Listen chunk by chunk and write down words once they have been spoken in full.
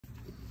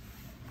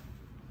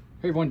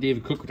Hey everyone,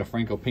 David Cook with the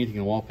Franco Painting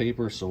and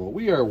Wallpaper. So what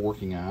we are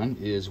working on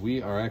is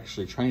we are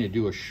actually trying to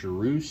do a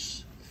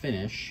Ceruse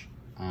finish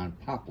on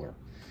poplar.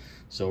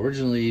 So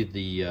originally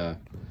the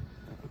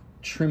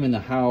trim in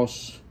the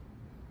house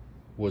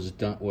was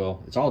done,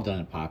 well, it's all done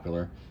in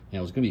poplar, and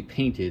it was going to be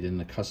painted, and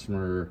the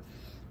customer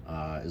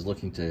is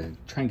looking to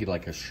try and get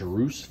like a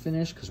Ceruse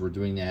finish because we're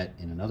doing that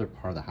in another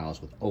part of the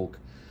house with oak.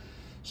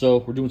 So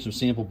we're doing some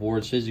sample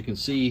boards. As you can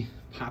see,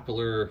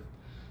 poplar,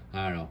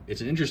 I don't know,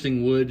 it's an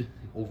interesting wood.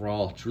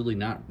 Overall, it's really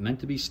not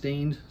meant to be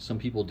stained. Some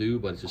people do,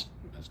 but it's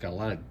got a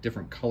lot of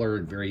different color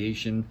and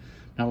variation,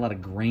 not a lot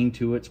of grain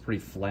to it. It's pretty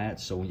flat,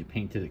 so when you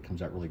paint it, it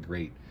comes out really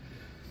great.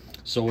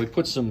 So we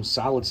put some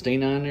solid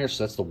stain on there,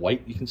 so that's the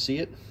white, you can see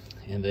it.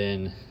 And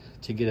then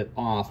to get it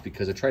off,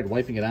 because I tried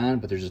wiping it on,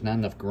 but there's just not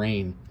enough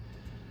grain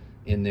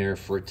in there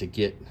for it to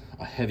get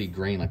a heavy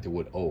grain like the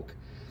wood oak.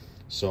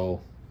 So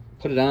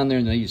put it on there,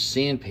 and then I use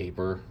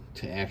sandpaper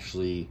to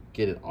actually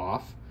get it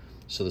off.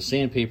 So the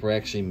sandpaper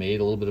actually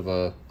made a little bit of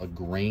a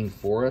grain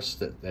for us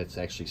that's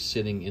actually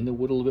sitting in the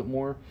wood a little bit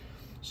more.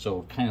 So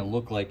it kind of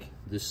looked like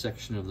this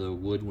section of the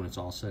wood when it's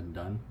all said and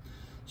done.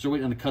 So we're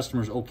waiting on the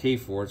customer's okay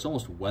for it. It's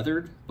almost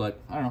weathered, but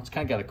I don't know, it's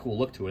kind of got a cool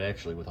look to it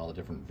actually with all the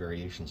different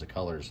variations of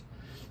colors.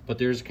 But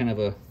there's kind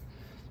of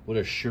what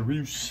a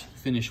Ceruse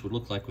finish would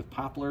look like with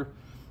poplar.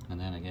 And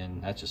then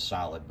again, that's just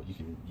solid, but you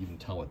can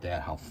tell with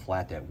that how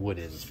flat that wood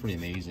is. It's pretty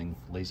amazing.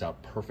 It lays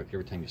out perfect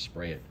every time you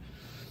spray it.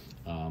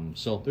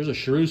 So there's a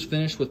Ceruse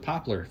finish with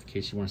poplar in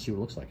case you want to see what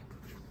it looks like.